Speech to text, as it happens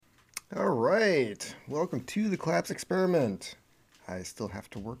All right, welcome to the collapse experiment. I still have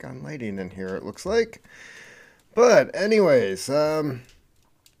to work on lighting in here, it looks like. But, anyways,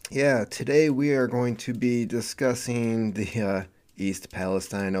 yeah, today we are going to be discussing the East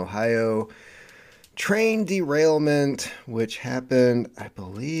Palestine, Ohio train derailment, which happened, I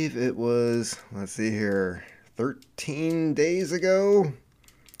believe it was, let's see here, 13 days ago.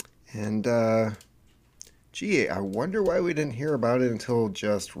 And, gee, I wonder why we didn't hear about it until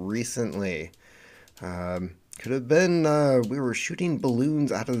just recently. Could have been we were shooting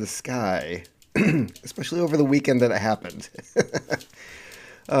balloons out of the sky, especially over the weekend that it happened.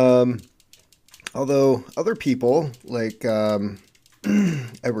 um, Although other people, like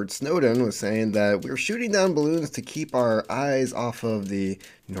Edward Snowden, was saying that we were shooting down balloons to keep our eyes off of the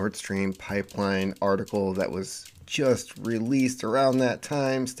Nord Stream pipeline article that was just released around that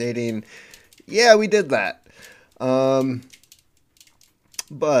time, stating, yeah, we did that. Um,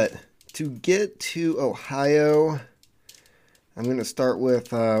 but to get to Ohio, I'm going to start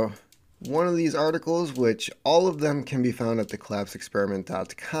with one of these articles, which all of them can be found at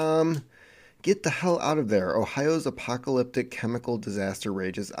thecollapseexperiment.com. Get the hell out of there. Ohio's apocalyptic chemical disaster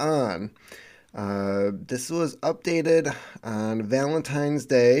rages on. This was updated on Valentine's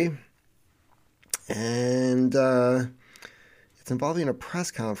Day, and it's involving a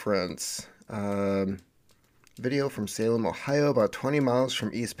press conference. Video from Salem, Ohio, about 20 miles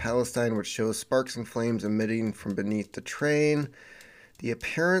from East Palestine, which shows sparks and flames emitting from beneath the train. The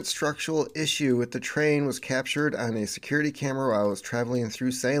apparent structural issue with the train was captured on a security camera while it was traveling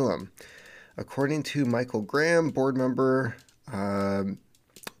through Salem. According to Michael Graham, board member,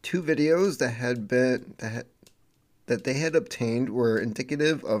 two videos that they had obtained were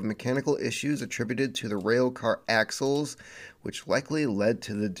indicative of mechanical issues attributed to the rail car axles, which likely led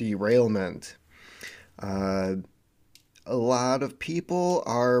to the derailment. A lot of people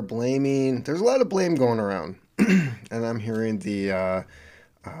are blaming, there's a lot of blame going around. And I'm hearing the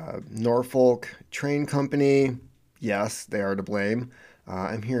Norfolk Train Company, yes, they are to blame.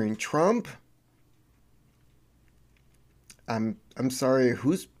 I'm hearing Trump. I'm sorry,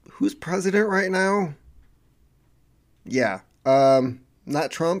 who's president right now? Yeah, not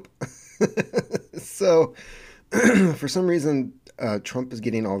Trump. So, for some reason, Trump is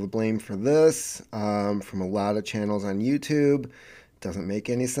getting all the blame for this from a lot of channels on YouTube. Doesn't make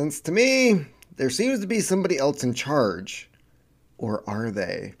any sense to me. There seems to be somebody else in charge. Or are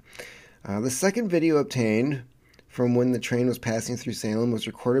they? The second video obtained from when the train was passing through Salem was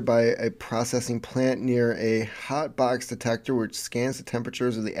recorded by a processing plant near a hot box detector which scans the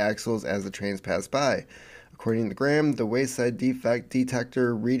temperatures of the axles as the trains pass by. According to Graham, the wayside defect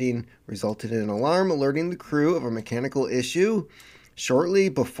detector reading resulted in an alarm alerting the crew of a mechanical issue shortly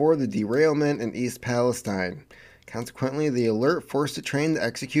before the derailment in East Palestine. Consequently, the alert forced the train to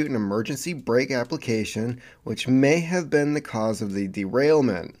execute an emergency brake application, which may have been the cause of the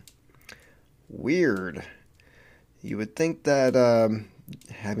derailment. Weird. You would think that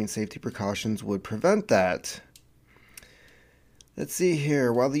having safety precautions would prevent that. Let's see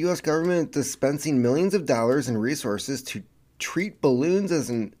here. While the U.S. government is dispensing millions of dollars in resources to treat balloons as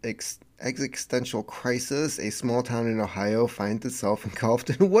an existential crisis, a small town in Ohio finds itself engulfed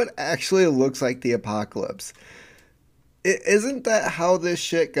in what actually looks like the apocalypse. Isn't that how this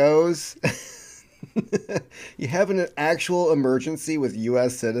shit goes? You have an actual emergency with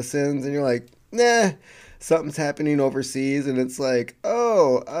U.S. citizens, and you're like, nah, something's happening overseas, and it's like,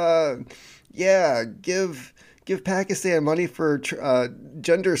 oh, yeah, give Pakistan money for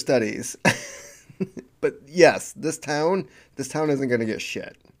gender studies. But yes, this town isn't going to get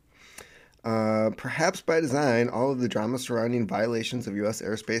shit. Perhaps by design, all of the drama surrounding violations of U.S.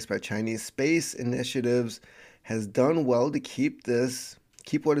 airspace by Chinese space initiatives has done well to keep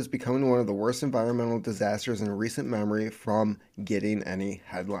what is becoming one of the worst environmental disasters in recent memory from getting any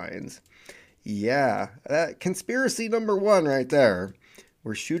headlines. Yeah, that conspiracy number one right there.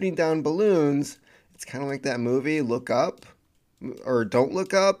 We're shooting down balloons. It's kind of like that movie, Look Up, or Don't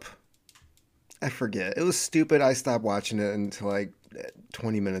Look Up. I forget. It was stupid. I stopped watching it until like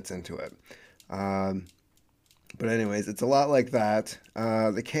 20 minutes into it. But anyways, it's a lot like that.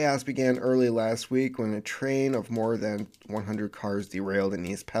 The chaos began early last week when a train of more than 100 cars derailed in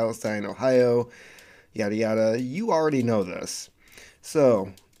East Palestine, Ohio. Yada yada. You already know this.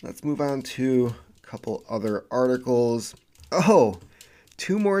 So let's move on to a couple other articles. Oh,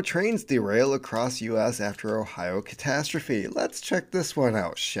 two more trains derail across U.S. after Ohio catastrophe. Let's check this one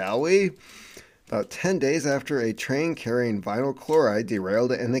out, shall we? About 10 days after a train carrying vinyl chloride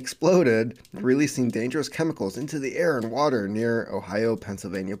derailed and exploded, releasing dangerous chemicals into the air and water near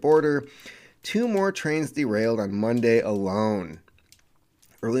Ohio-Pennsylvania border, two more trains derailed on Monday alone.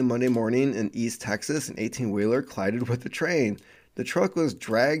 Early Monday morning in East Texas, an 18-wheeler collided with the train. The truck was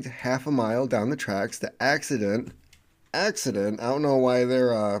dragged half a mile down the tracks. The accident, I don't know why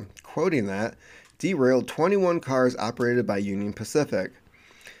they're quoting that, derailed 21 cars operated by Union Pacific.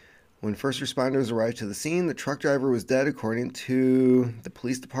 When first responders arrived to the scene, the truck driver was dead, according to the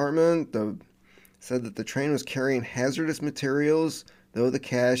police department. They said that the train was carrying hazardous materials, though the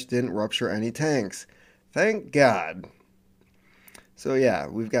crash didn't rupture any tanks. Thank God. So yeah,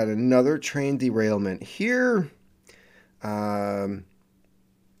 we've got another train derailment here. More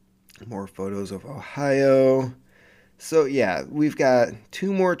photos of Ohio. So yeah, we've got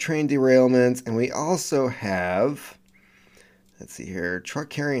 2 more train derailments, and we also have, let's see here,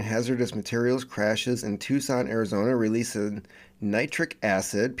 truck carrying hazardous materials crashes in Tucson, Arizona, releasing nitric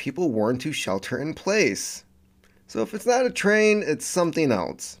acid. People warned to shelter in place. So if it's not a train, it's something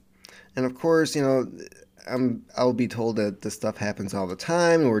else. And of course, I'll be told that this stuff happens all the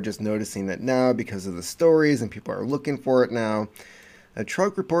time, and we're just noticing it now because of the stories, and people are looking for it now. A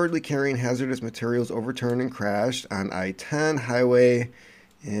truck reportedly carrying hazardous materials overturned and crashed on I-10 highway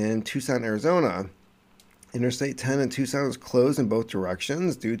in Tucson, Arizona. Interstate 10 in Tucson was closed in both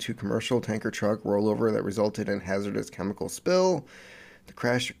directions due to commercial tanker truck rollover that resulted in hazardous chemical spill. The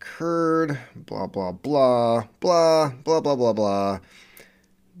crash occurred, blah, blah, blah, blah, blah, blah, blah, blah.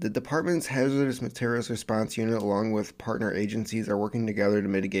 The department's hazardous materials response unit, along with partner agencies, are working together to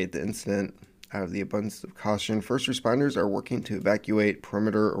mitigate the incident. Out of the abundance of caution, first responders are working to evacuate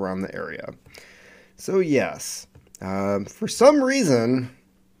perimeter around the area. So yes, for some reason,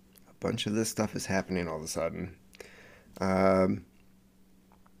 a bunch of this stuff is happening all of a sudden.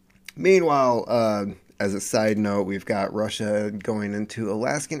 Meanwhile, as a side note, we've got Russia going into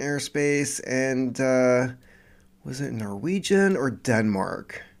Alaskan airspace, and was it Norwegian or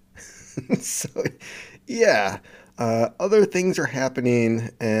Denmark? So, yeah, other things are happening,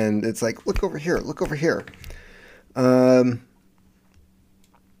 and it's like, look over here, look over here. To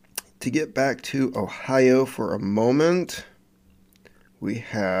get back to Ohio for a moment, we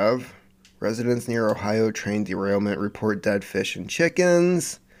have residents near Ohio train derailment report dead fish and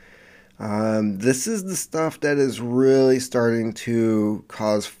chickens. This is the stuff that is really starting to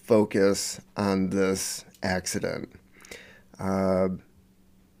cause focus on this accident.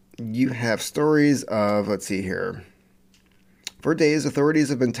 You have stories of, let's see here. For days, authorities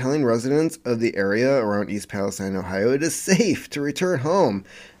have been telling residents of the area around East Palestine, Ohio, it is safe to return home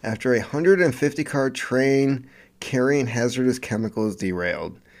after a 150-car train carrying hazardous chemicals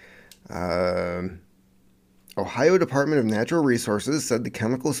derailed. Ohio Department of Natural Resources said the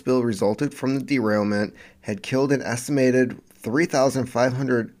chemical spill resulted from the derailment had killed an estimated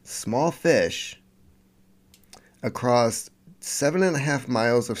 3,500 small fish across 7.5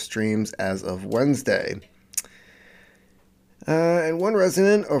 miles of streams as of Wednesday. And one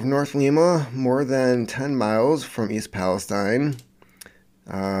resident of North Lima, more than 10 miles from East Palestine,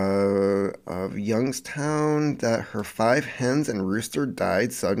 of Youngstown, that her 5 hens and rooster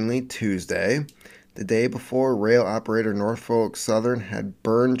died suddenly Tuesday, the day before rail operator Norfolk Southern had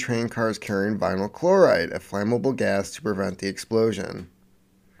burned train cars carrying vinyl chloride, a flammable gas, to prevent the explosion.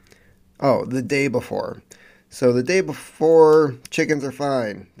 Oh, the day before. So the day before, chickens are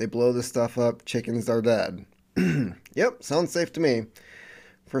fine. They blow the stuff up, chickens are dead. Yep, sounds safe to me.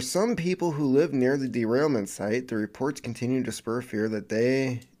 For some people who live near the derailment site, the reports continue to spur fear that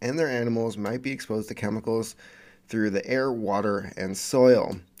they and their animals might be exposed to chemicals through the air, water, and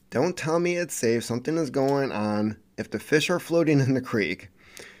soil. Don't tell me it's safe. Something is going on if the fish are floating in the creek.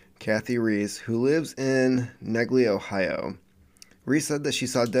 Kathy Reese, who lives in Negley, Ohio. Reese said that she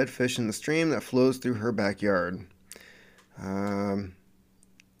saw dead fish in the stream that flows through her backyard. Jenna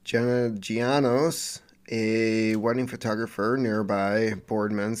Gianos, a wedding photographer nearby,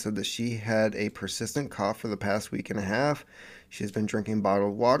 Boardman, said that she had a persistent cough for the past week and a half. She has been drinking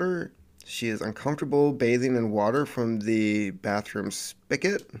bottled water. She is uncomfortable bathing in water from the bathroom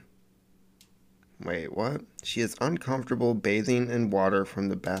spigot. Wait, what? She is uncomfortable bathing in water from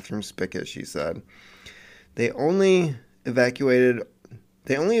the bathroom spigot, she said. They only evacuated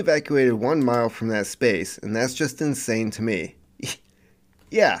 1 mile from that space, and that's just insane to me.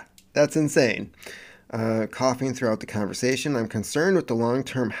 Yeah, that's insane. Coughing throughout the conversation. I'm concerned with the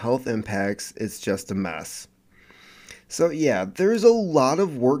long-term health impacts. It's just a mess. So yeah, there's a lot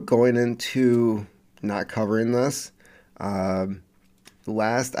of work going into not covering this.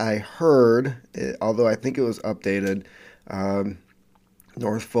 Last I heard, although I think it was updated,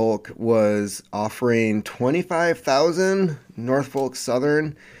 Norfolk was offering $25,000, Norfolk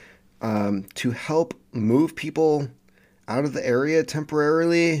Southern, to help move people out of the area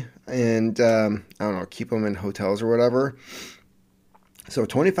temporarily and, I don't know, keep them in hotels or whatever. So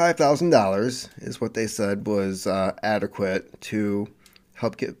 $25,000 is what they said was adequate to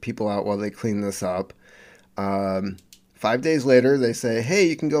help get people out while they clean this up. 5 days later, they say, hey,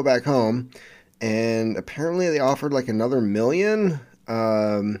 you can go back home. And apparently they offered like another million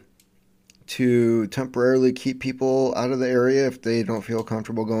to temporarily keep people out of the area if they don't feel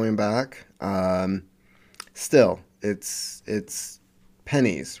comfortable going back. Still, it's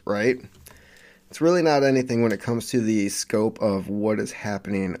pennies, right? It's really not anything when it comes to the scope of what is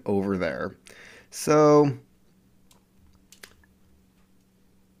happening over there. So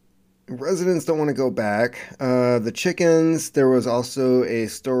residents don't want to go back. The chickens, there was also a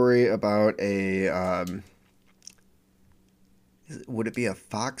story about would it be a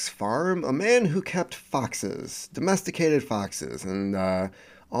fox farm? A man who kept foxes, domesticated foxes, and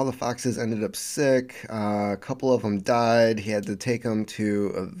all the foxes ended up sick. A couple of them died. He had to take them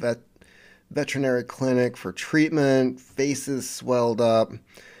to a veterinary clinic for treatment. Faces swelled up.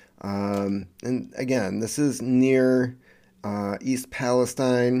 And again, this is near East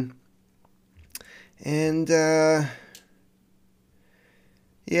Palestine. And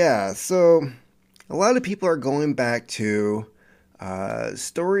yeah, so a lot of people are going back to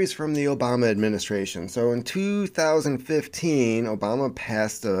stories from the Obama administration. So in 2015,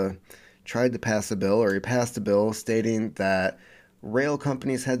 Obama tried to pass a bill, or he passed a bill stating that rail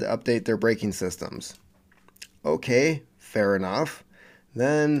companies had to update their braking systems. Okay, fair enough.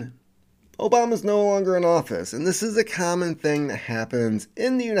 Then Obama's no longer in office, and this is a common thing that happens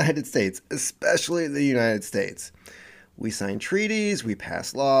in the United States, especially the United States. We sign treaties, we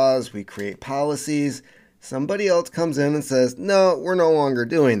pass laws, we create policies. Somebody else comes in and says, no, we're no longer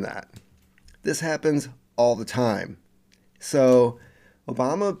doing that. This happens all the time. So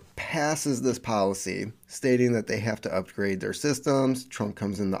Obama passes this policy stating that they have to upgrade their systems. Trump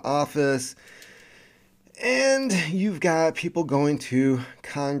comes into office, and you've got people going to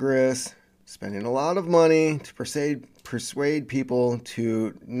Congress, spending a lot of money to persuade people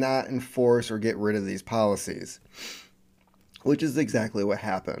to not enforce or get rid of these policies, which is exactly what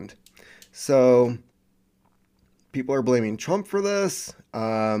happened. So people are blaming Trump for this.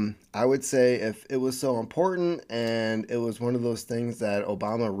 I would say if it was so important and it was one of those things that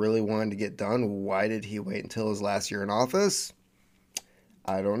Obama really wanted to get done, why did he wait until his last year in office?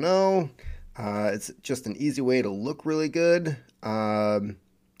 I don't know. It's just an easy way to look really good.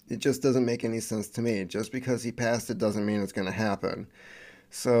 It just doesn't make any sense to me. Just because he passed it doesn't mean it's going to happen.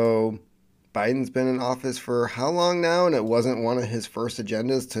 So Biden's been in office for how long now, and it wasn't one of his first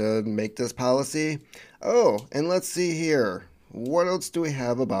agendas to make this policy? Oh, and let's see here. What else do we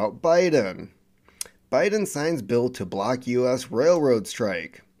have about Biden? Biden signs bill to block U.S. railroad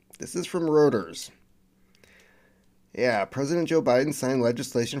strike. This is from Reuters. Yeah, President Joe Biden signed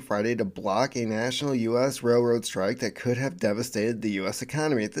legislation Friday to block a national U.S. railroad strike that could have devastated the U.S.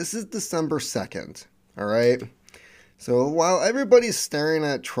 economy. This is December 2nd, all right? So while everybody's staring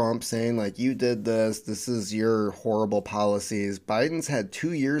at Trump saying, like, you did this is your horrible policies, Biden's had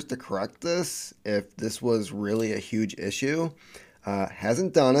 2 years to correct this if this was really a huge issue.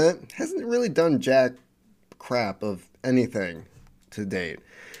 Hasn't done it. Hasn't really done jack crap of anything to date.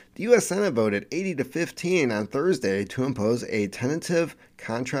 The U.S. Senate voted 80-15 on Thursday to impose a tentative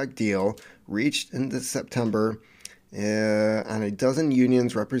contract deal reached in September on a dozen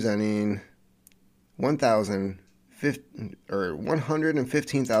unions representing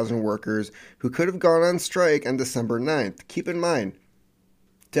 115,000 workers who could have gone on strike on December 9th. Keep in mind,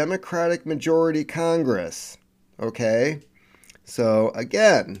 Democratic majority Congress. Okay? So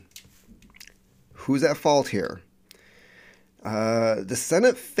again, who's at fault here? The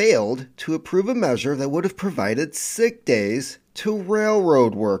Senate failed to approve a measure that would have provided sick days to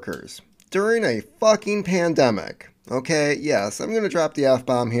railroad workers during a fucking pandemic. Okay, yes, I'm going to drop the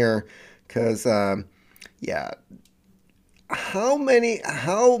F-bomb here because, yeah, how many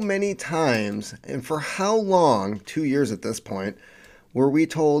times and for how long, 2 years at this point, were we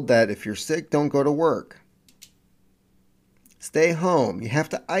told that if you're sick, don't go to work? Stay home. You have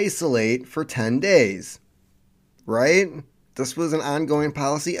to isolate for 10 days, right? This was an ongoing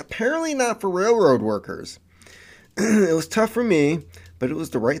policy, apparently not for railroad workers. It was tough for me, but it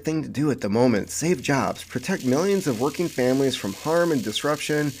was the right thing to do at the moment. Save jobs, protect millions of working families from harm and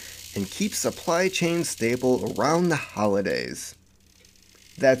disruption, and keep supply chains stable around the holidays.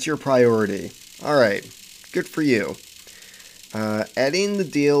 That's your priority. All right, good for you. Adding the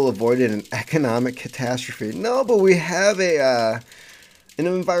deal avoided an economic catastrophe. No, but we have an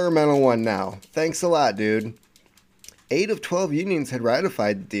environmental one now. Thanks a lot, dude. 8 of 12 unions had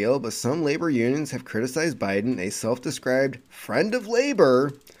ratified the deal, but some labor unions have criticized Biden, a self-described friend of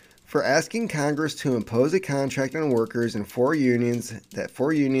labor, for asking Congress to impose a contract on workers in four unions that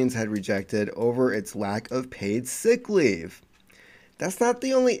four unions had rejected over its lack of paid sick leave. That's not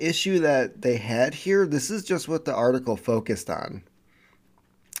the only issue that they had here. This is just what the article focused on.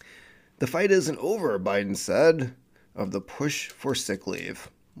 The fight isn't over, Biden said, of the push for sick leave.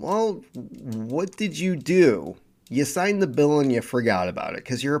 Well, what did you do? You signed the bill and you forgot about it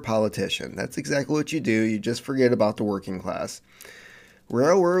because you're a politician. That's exactly what you do. You just forget about the working class.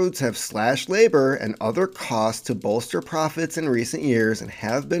 Railroads have slashed labor and other costs to bolster profits in recent years and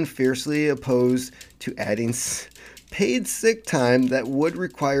have been fiercely opposed to adding paid sick time that would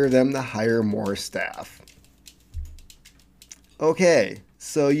require them to hire more staff. Okay,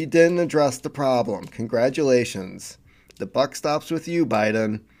 so you didn't address the problem. Congratulations. The buck stops with you,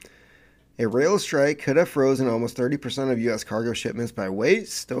 Biden. A rail strike could have frozen almost 30% of U.S. cargo shipments by weight,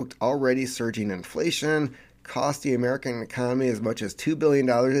 stoked already surging inflation, cost the American economy as much as $2 billion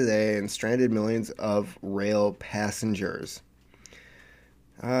a day, and stranded millions of rail passengers.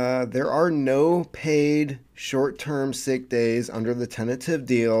 There are no paid short-term sick days under the tentative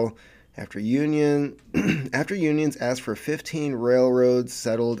deal after unions asked for 15 railroads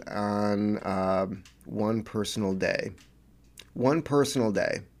settled on one personal day. One personal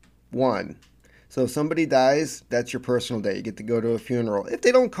day. One. So if somebody dies, that's your personal day. You get to go to a funeral. If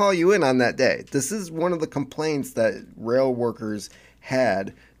they don't call you in on that day. This is one of the complaints that rail workers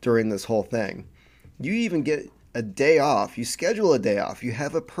had during this whole thing. You even get a day off. You schedule a day off. You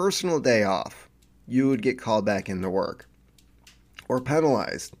have a personal day off. You would get called back into work. Or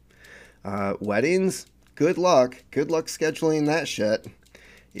penalized. Weddings, good luck. Good luck scheduling that shit.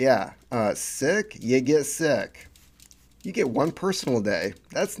 Yeah. Sick, you get sick. You get one personal day.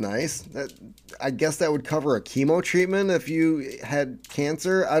 That's nice. I guess that would cover a chemo treatment if you had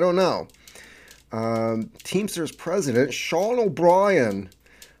cancer. I don't know. Teamsters president Sean O'Brien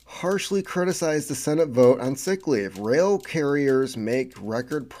harshly criticized the Senate vote on sick leave. Rail carriers make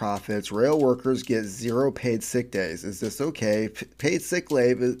record profits. Rail workers get zero paid sick days. Is this okay? Paid sick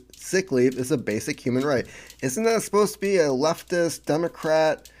leave is a basic human right. Isn't that supposed to be a leftist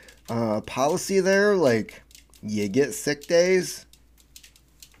Democrat policy there? Like, you get sick days?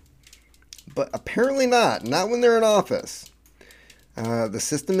 But apparently not. Not when they're in office. The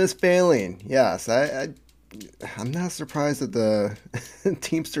system is failing. Yes, I'm not surprised that the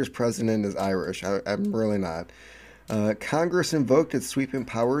Teamsters president is Irish. I'm really not. Congress invoked its sweeping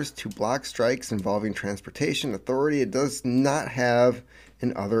powers to block strikes involving transportation authority. It does not have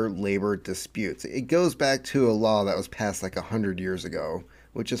in other labor disputes. It goes back to a law that was passed like 100 years ago,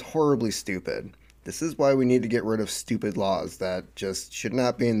 which is horribly stupid. This is why we need to get rid of stupid laws that just should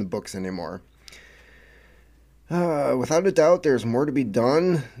not be in the books anymore. Without a doubt, there's more to be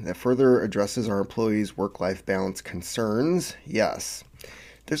done that further addresses our employees' work-life balance concerns. Yes.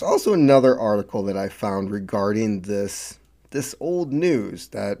 There's also another article that I found regarding this old news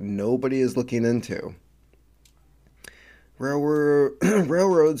that nobody is looking into.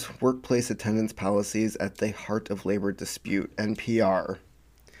 Railroads' workplace attendance policies at the heart of labor dispute, NPR.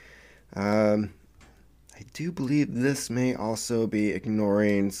 I do believe this may also be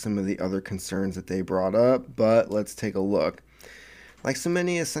ignoring some of the other concerns that they brought up, but let's take a look. Like so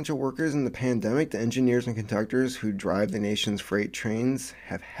many essential workers in the pandemic, the engineers and conductors who drive the nation's freight trains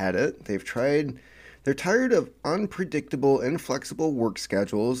have had it. They're tired of unpredictable, inflexible work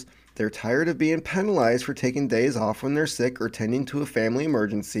schedules. They're tired of being penalized for taking days off when they're sick or tending to a family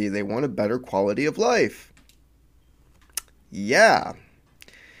emergency. They want a better quality of life. Yeah.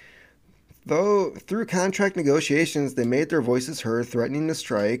 Though through contract negotiations, they made their voices heard, threatening a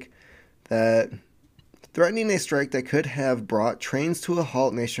strike that could have brought trains to a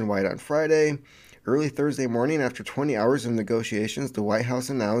halt nationwide on Friday. Early Thursday morning, after 20 hours of negotiations, the White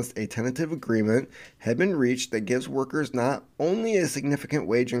House announced a tentative agreement had been reached that gives workers not only a significant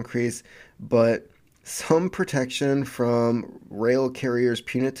wage increase, but some protection from rail carriers'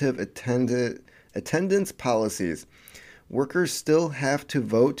 punitive attendance policies. Workers still have to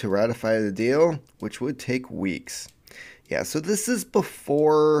vote to ratify the deal, which would take weeks. Yeah, so this is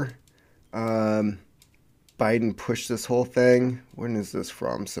before Biden pushed this whole thing. When is this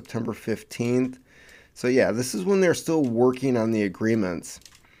from? September 15th. So yeah, this is when they're still working on the agreements.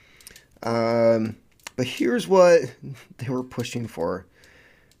 But here's what they were pushing for.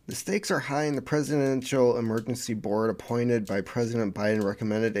 The stakes are high, and the Presidential Emergency Board appointed by President Biden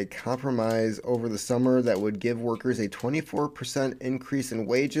recommended a compromise over the summer that would give workers a 24% increase in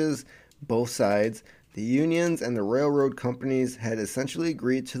wages. Both sides, the unions and the railroad companies, had essentially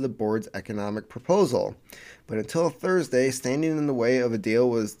agreed to the board's economic proposal. But until Thursday, standing in the way of a deal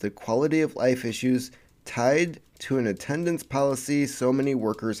was the quality of life issues tied to an attendance policy so many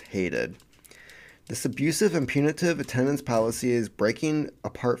workers hated. This abusive and punitive attendance policy is breaking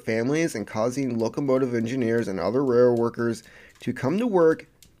apart families and causing locomotive engineers and other rail workers to come to work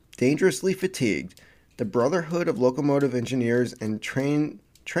dangerously fatigued. The Brotherhood of Locomotive Engineers and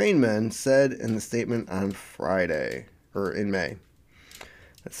Trainmen said in the statement on Friday, or in May.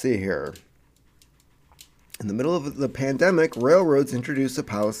 Let's see here. In the middle of the pandemic, railroads introduced a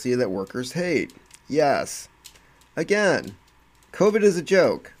policy that workers hate. Yes. Again, COVID is a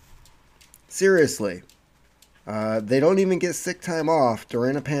joke. Seriously. They don't even get sick time off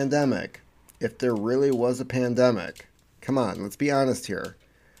during a pandemic, if there really was a pandemic. Come on, let's be honest here.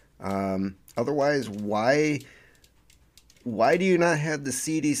 Otherwise, why do you not have the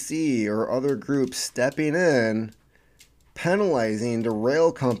CDC or other groups stepping in, penalizing the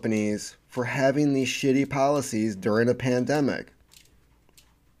rail companies for having these shitty policies during a pandemic?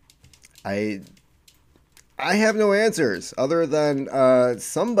 I have no answers other than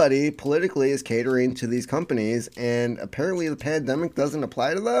somebody politically is catering to these companies, and apparently the pandemic doesn't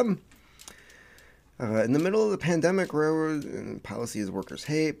apply to them. In the middle of the pandemic, railroad policies workers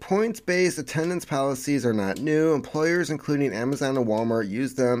hate. Points-based attendance policies are not new. Employers, including Amazon and Walmart,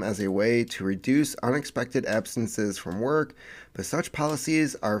 use them as a way to reduce unexpected absences from work, but such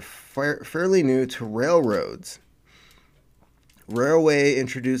policies are fairly new to railroads. Railway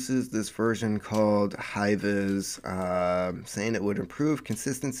introduces this version called High-Vis, saying it would improve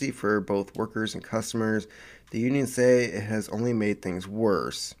consistency for both workers and customers. The unions say it has only made things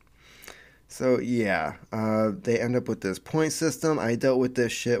worse. So yeah, they end up with this point system. I dealt with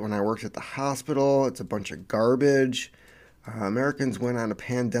this shit when I worked at the hospital. It's a bunch of garbage. Americans went on a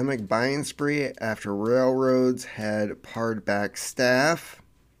pandemic buying spree after railroads had pared back staff.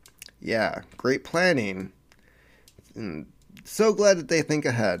 Yeah, great planning. And so glad that they think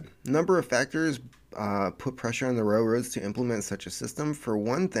ahead. A number of factors put pressure on the railroads to implement such a system. For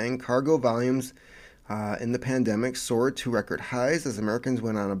one thing, cargo volumes in the pandemic soared to record highs as Americans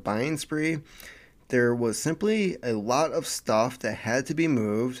went on a buying spree. There was simply a lot of stuff that had to be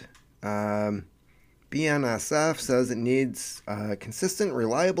moved. BNSF says it needs consistent,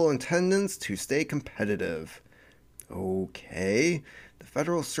 reliable attendance to stay competitive. Okay. The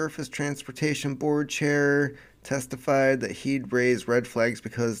Federal Surface Transportation Board chair testified that he'd raised red flags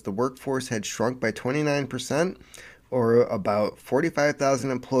because the workforce had shrunk by 29%, or about 45,000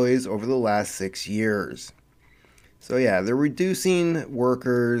 employees over the last 6 years. So yeah, they're reducing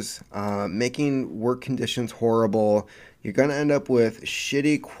workers, making work conditions horrible. You're going to end up with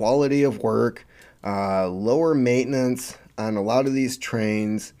shitty quality of work, lower maintenance on a lot of these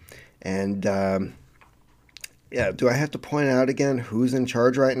trains. And yeah, do I have to point out again who's in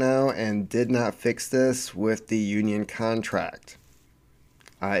charge right now and did not fix this with the union contract?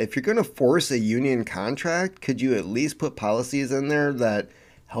 If you're going to force a union contract, could you at least put policies in there that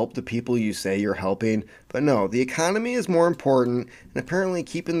help the people you say you're helping? But no, the economy is more important, and apparently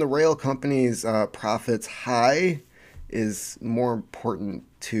keeping the rail companies' profits high is more important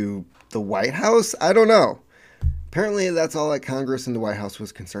to the White House? I don't know. Apparently that's all that Congress and the White House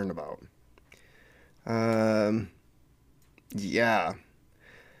was concerned about. Yeah.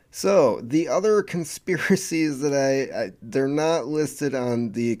 So, the other conspiracies that they're not listed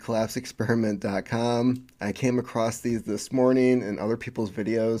on the collapseexperiment.com. I came across these this morning in other people's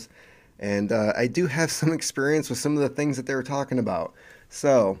videos, and I do have some experience with some of the things that they were talking about.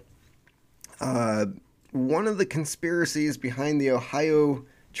 So, one of the conspiracies behind the Ohio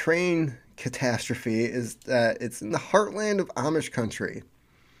train catastrophe is that it's in the heartland of Amish country.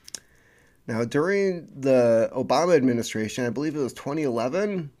 Now, during the Obama administration, I believe it was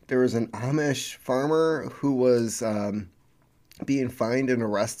 2011, there was an Amish farmer who was being fined and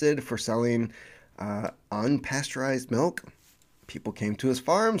arrested for selling unpasteurized milk. People came to his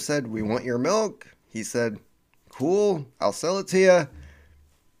farm, said, "We want your milk." He said, "Cool, I'll sell it to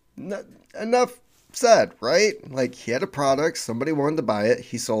you." Enough said, right? Like, he had a product, somebody wanted to buy it,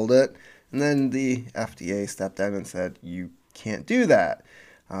 he sold it, and then the FDA stepped in and said, "You can't do that."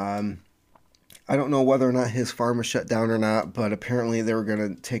 I don't know whether or not his farm was shut down or not, but apparently they were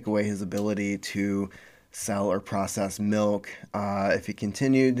going to take away his ability to sell or process milk if he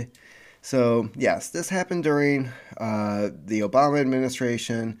continued. So, yes, this happened during the Obama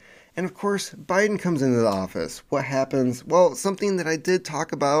administration. And, of course, Biden comes into the office. What happens? Well, something that I did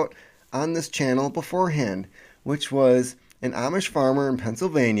talk about on this channel beforehand, which was an Amish farmer in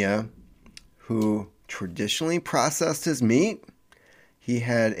Pennsylvania who traditionally processed his meat. He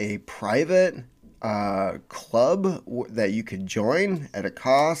had a private club that you could join at a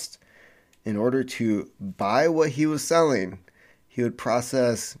cost in order to buy what he was selling. He would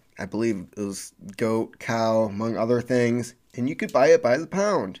process, I believe it was goat, cow, among other things, and you could buy it by the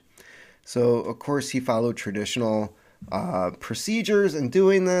pound. So, of course, he followed traditional procedures in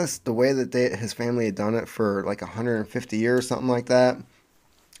doing this, the way that his family had done it for like 150 years, something like that.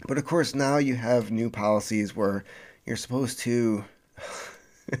 But of course, now you have new policies where you're supposed to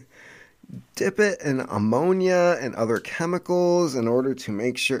dip it in ammonia and other chemicals in order to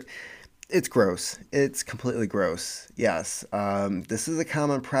make sure. It's gross. It's completely gross. Yes. This is a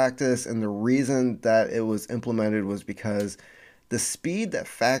common practice, and the reason that it was implemented was because the speed that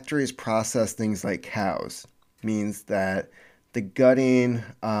factories process things like cows means that the gutting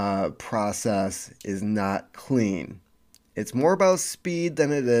process is not clean. It's more about speed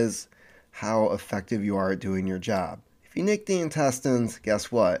than it is how effective you are at doing your job. If you nick the intestines,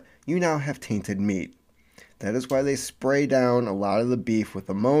 guess what? You now have tainted meat. That is why they spray down a lot of the beef with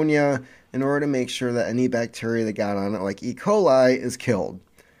ammonia in order to make sure that any bacteria that got on it, like E. coli, is killed.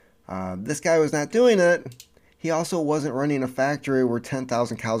 This guy was not doing it. He also wasn't running a factory where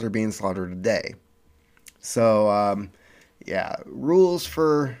 10,000 cows are being slaughtered a day. So, yeah, rules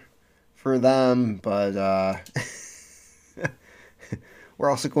for them, but we're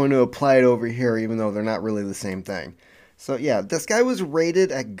also going to apply it over here, even though they're not really the same thing. So, yeah, this guy was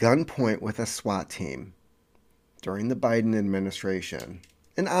raided at gunpoint with a SWAT team during the Biden administration.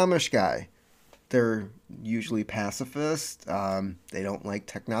 An Amish guy. They're usually pacifist. They don't like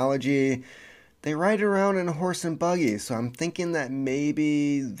technology. They ride around in a horse and buggy. So I'm thinking that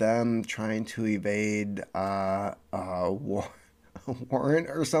maybe them trying to evade a warrant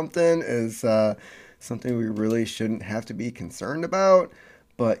or something is something we really shouldn't have to be concerned about.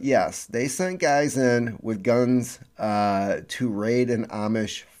 But yes, they sent guys in with guns to raid an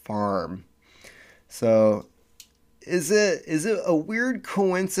Amish farm. So is it a weird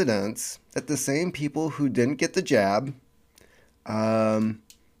coincidence that the same people who didn't get the jab,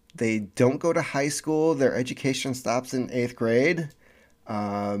 they don't go to high school, their education stops in 8th grade,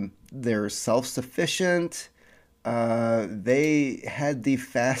 they're self-sufficient, they had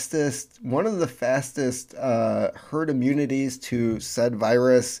one of the fastest herd immunities to said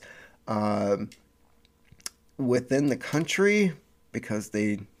virus within the country because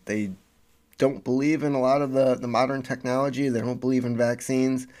they don't believe in a lot of the modern technology. They don't believe in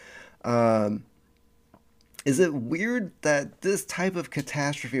vaccines. Is it weird that this type of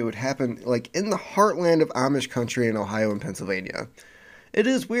catastrophe would happen like in the heartland of Amish country in Ohio and Pennsylvania? It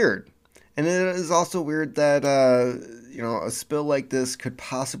is weird. And it is also weird that, a spill like this could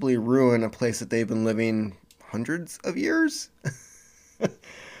possibly ruin a place that they've been living hundreds of years.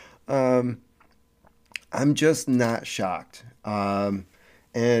 I'm just not shocked.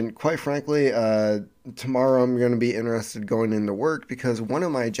 And quite frankly, tomorrow I'm going to be interested going into work because one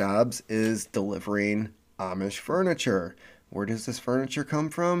of my jobs is delivering Amish furniture. Where does this furniture come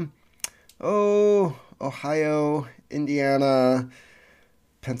from? Oh, Ohio, Indiana,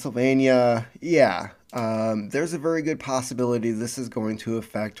 Pennsylvania. Yeah, there's a very good possibility this is going to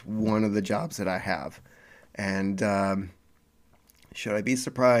affect one of the jobs that I have. And should I be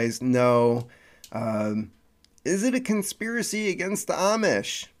surprised? No. Is it a conspiracy against the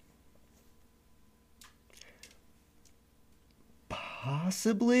Amish?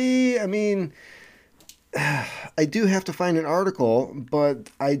 Possibly. I mean, I do have to find an article,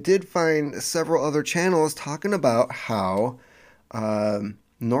 but I did find several other channels talking about how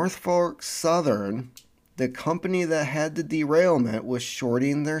Norfolk Southern, the company that had the derailment, was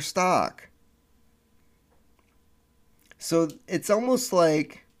shorting their stock. So it's almost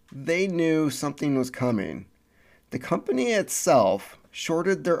like they knew something was coming. The company itself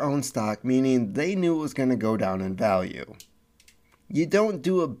shorted their own stock, meaning they knew it was going to go down in value. You don't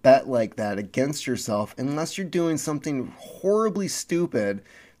do a bet like that against yourself unless you're doing something horribly stupid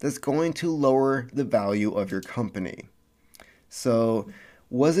that's going to lower the value of your company. So,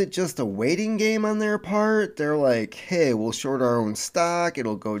 was it just a waiting game on their part? They're like, hey, we'll short our own stock,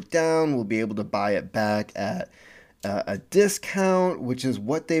 it'll go down, we'll be able to buy it back at a discount, which is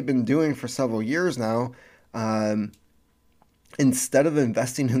what they've been doing for several years now. Instead of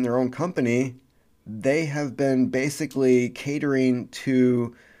investing in their own company, they have been basically catering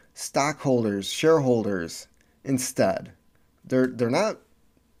to stockholders, shareholders instead. They're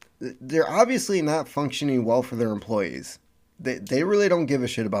obviously not functioning well for their employees. They really don't give a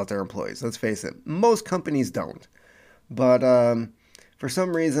shit about their employees. Let's face it. Most companies don't. But for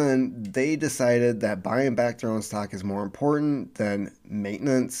some reason, they decided that buying back their own stock is more important than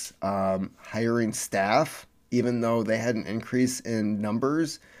maintenance, hiring staff, even though they had an increase in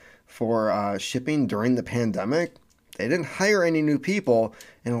numbers for shipping during the pandemic. They didn't hire any new people,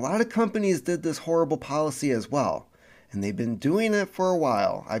 and a lot of companies did this horrible policy as well. And they've been doing it for a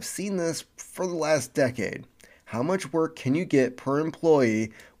while. I've seen this for the last decade. How much work can you get per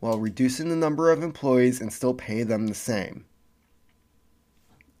employee while reducing the number of employees and still pay them the same?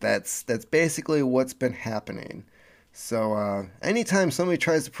 That's basically what's been happening. So anytime somebody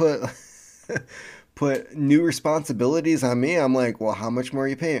tries to put put new responsibilities on me, I'm like, well, how much more are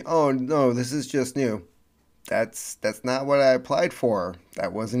you paying? Oh no, this is just new. That's not what I applied for.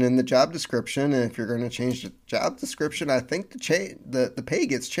 That wasn't in the job description. And if you're going to change the job description, I think the pay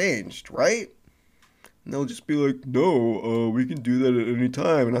gets changed, right? And they'll just be like, no, we can do that at any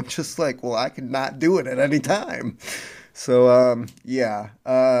time. And I'm just like, well, I can not do it at any time. So, yeah,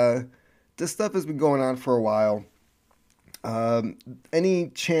 this stuff has been going on for a while. Any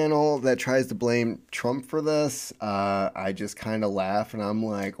channel that tries to blame Trump for this, I just kind of laugh and I'm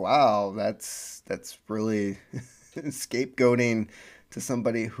like, wow, that's really scapegoating to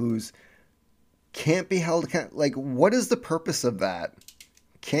somebody who's can't be held accountable. Like, what is the purpose of that?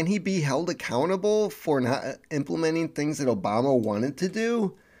 Can he be held accountable for not implementing things that Obama wanted to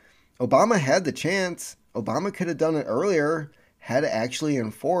do? Obama had the chance. Obama could have done it earlier, had it actually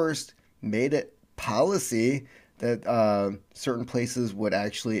enforced, made it policy that certain places would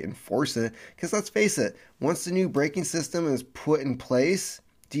actually enforce it. Because let's face it, once the new braking system is put in place,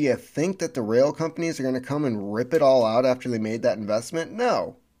 do you think that the rail companies are going to come and rip it all out after they made that investment?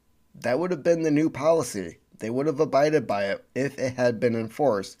 No. That would have been the new policy. They would have abided by it if it had been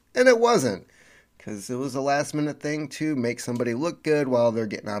enforced. And it wasn't. Because it was a last minute thing to make somebody look good while they're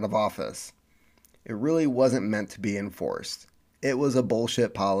getting out of office. It really wasn't meant to be enforced. It was a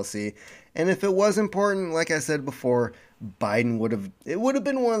bullshit policy. And if it was important, like I said before, it would have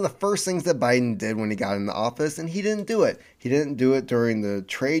been one of the first things that Biden did when he got into office, and he didn't do it. He didn't do it during the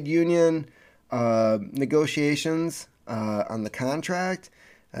trade union negotiations on the contract.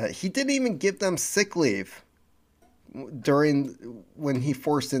 He didn't even give them sick leave when he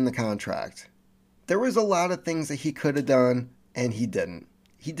forced in the contract. There was a lot of things that he could have done, and he didn't.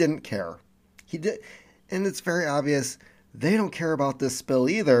 He didn't care. He did, and it's very obvious they don't care about this spill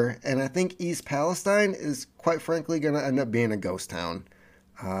either. And I think East Palestine is quite frankly going to end up being a ghost town.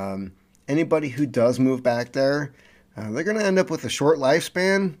 Anybody who does move back there, they're going to end up with a short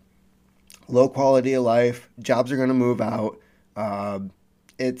lifespan, low quality of life. Jobs are going to move out.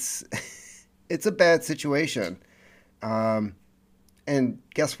 It's it's a bad situation. And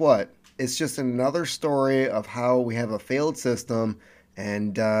guess what? It's just another story of how we have a failed system,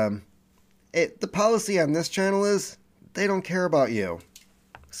 and the policy on this channel is they don't care about you.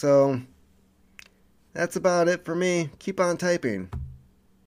 So that's about it for me. Keep on typing.